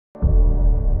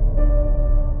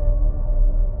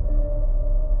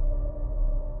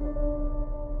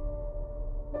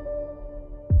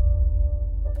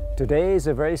Today is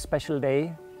a very special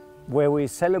day where we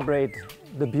celebrate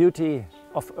the beauty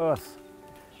of Earth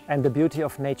and the beauty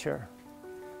of nature.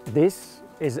 This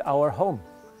is our home.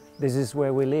 This is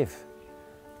where we live.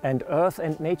 And Earth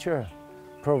and nature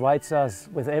provides us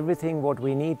with everything what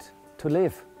we need to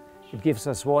live. It gives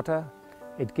us water,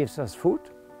 it gives us food,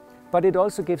 but it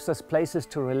also gives us places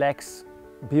to relax,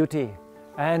 beauty,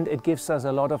 and it gives us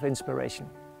a lot of inspiration.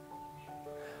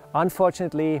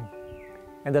 Unfortunately,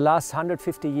 in the last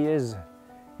 150 years,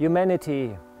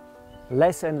 humanity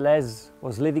less and less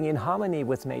was living in harmony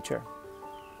with nature.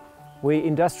 We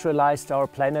industrialized our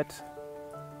planet,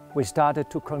 we started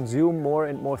to consume more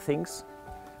and more things,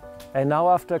 and now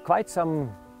after quite some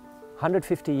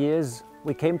 150 years,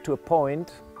 we came to a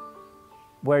point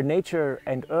where nature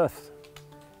and Earth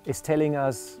is telling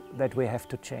us that we have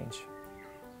to change.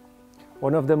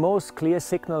 One of the most clear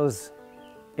signals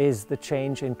is the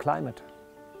change in climate,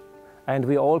 and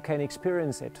we all can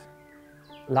experience it.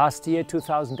 Last year,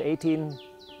 2018,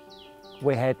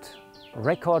 we had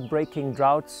record-breaking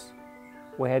droughts,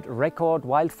 we had record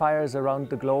wildfires around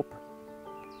the globe,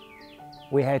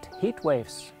 we had heat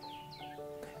waves.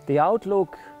 The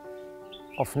outlook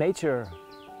of nature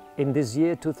in this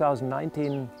year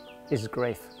 2019 is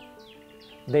grave.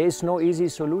 There is no easy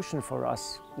solution for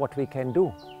us what we can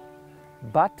do,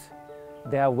 but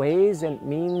there are ways and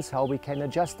means how we can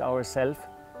adjust ourselves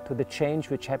to the change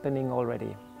which is happening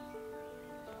already.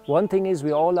 One thing is,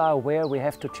 we all are aware we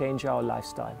have to change our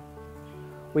lifestyle.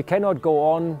 We cannot go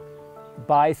on,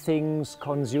 buy things,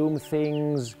 consume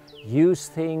things, use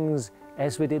things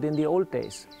as we did in the old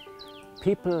days.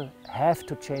 People have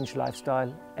to change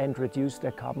lifestyle and reduce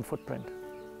their carbon footprint.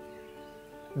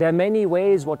 There are many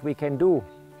ways what we can do.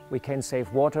 We can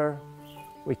save water,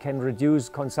 we can reduce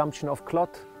consumption of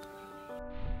cloth,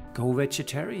 go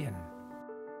vegetarian,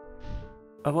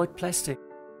 avoid plastic,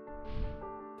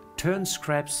 turn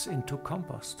scraps into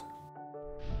compost,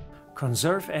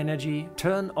 conserve energy,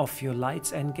 turn off your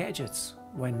lights and gadgets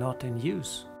when not in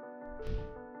use,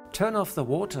 turn off the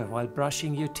water while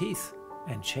brushing your teeth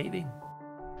and shaving,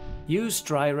 use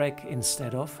dry rack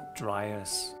instead of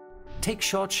dryers, take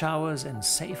short showers and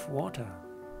save water,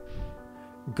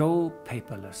 go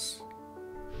paperless,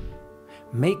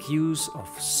 make use of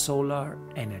solar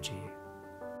energy.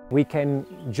 We can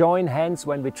join hands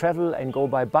when we travel and go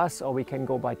by bus, or we can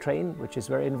go by train, which is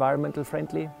very environmental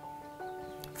friendly.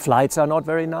 Flights are not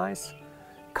very nice,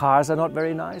 cars are not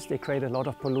very nice, they create a lot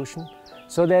of pollution.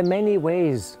 So there are many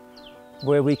ways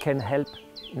where we can help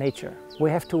nature. We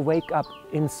have to wake up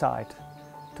inside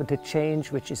to the change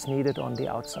which is needed on the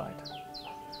outside.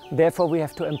 Therefore we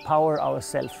have to empower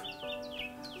ourselves.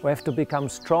 We have to become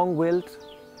strong-willed,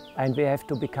 and we have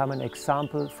to become an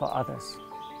example for others.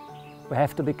 We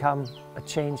have to become a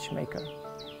change maker.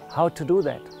 How to do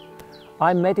that?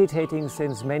 I'm meditating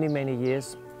since many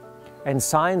years, and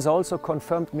science also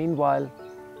confirmed meanwhile,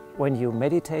 when you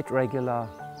meditate regular,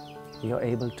 you're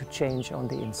able to change on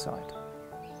the inside.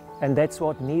 And that's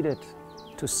what needed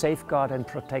to safeguard and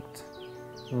protect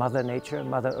Mother Nature,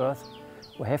 Mother Earth.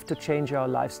 We have to change our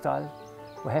lifestyle,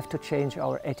 we have to change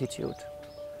our attitude.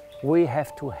 We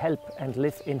have to help and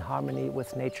live in harmony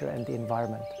with nature and the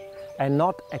environment, and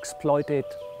not exploit it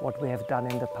what we have done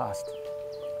in the past.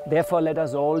 Therefore, let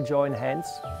us all join hands.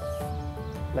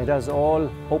 Let us all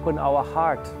open our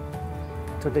heart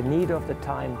to the need of the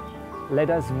time.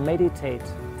 Let us meditate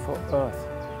for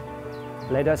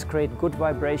Earth. Let us create good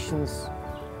vibrations,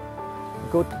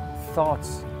 good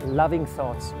thoughts, loving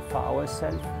thoughts for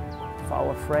ourselves, for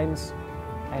our friends,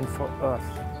 and for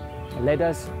Earth. Let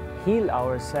us heal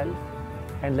ourselves,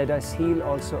 and let us heal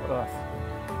also Earth.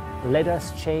 Let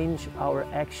us change our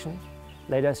action,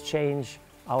 let us change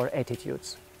our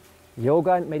attitudes.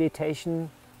 Yoga and meditation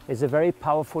is a very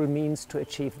powerful means to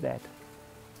achieve that.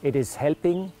 It is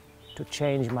helping to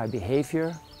change my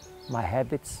behavior, my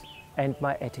habits, and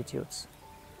my attitudes.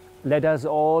 Let us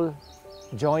all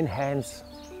join hands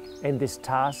in this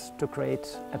task to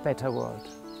create a better world.